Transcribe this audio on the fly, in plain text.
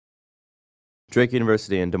Drake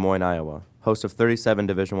University in Des Moines, Iowa, host of 37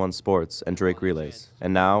 Division I sports and Drake relays,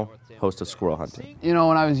 and now host of Squirrel Hunting. You know,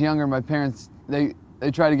 when I was younger, my parents, they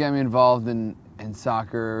tried to get me involved in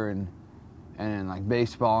soccer and like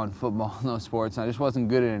baseball and football and those sports, and I just wasn't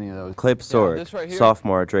good at any of those. Clip Sorg, right here,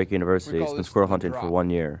 sophomore at Drake University, has been squirrel hunting for 1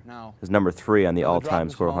 year. Now, Is number 3 on the all-time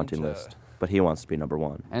squirrel home hunting to- list, but he wants to be number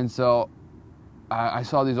 1. And so I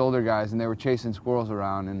saw these older guys, and they were chasing squirrels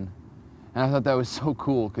around, and I thought that was so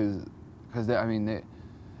cool because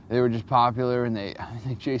they were just popular, and they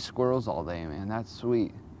chased squirrels all day, man. That's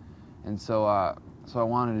sweet. And so I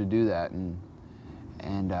wanted to do that, and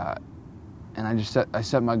I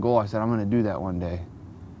set my goal. I said, I'm going to do that one day.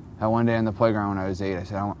 That one day on the playground when I was 8, I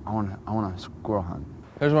said, I want to squirrel hunt.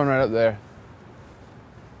 There's one right up there.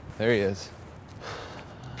 There he is.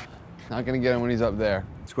 Not going to get him when he's up there.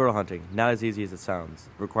 Squirrel hunting, not as easy as it sounds,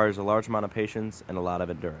 requires a large amount of patience and a lot of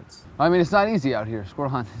endurance. I mean, it's not easy out here, squirrel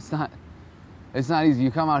hunt. It's not easy.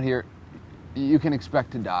 You come out here, you can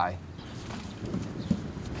expect to die.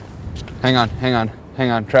 Hang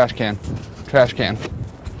on, trash can.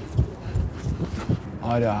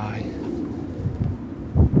 I die.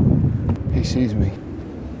 He sees me.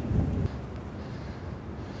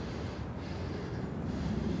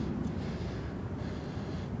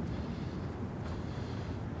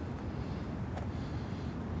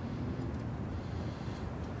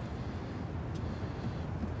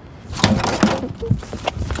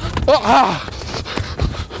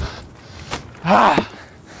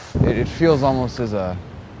 It feels almost as a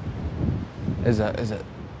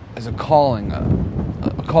calling,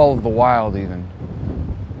 a call of the wild even.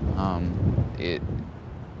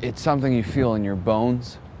 It's something you feel in your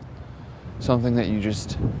bones, something that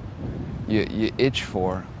you itch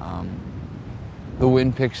for. The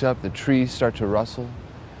wind picks up, the trees start to rustle,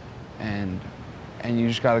 and you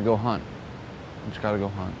just gotta go hunt. You just gotta go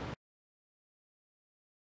hunt.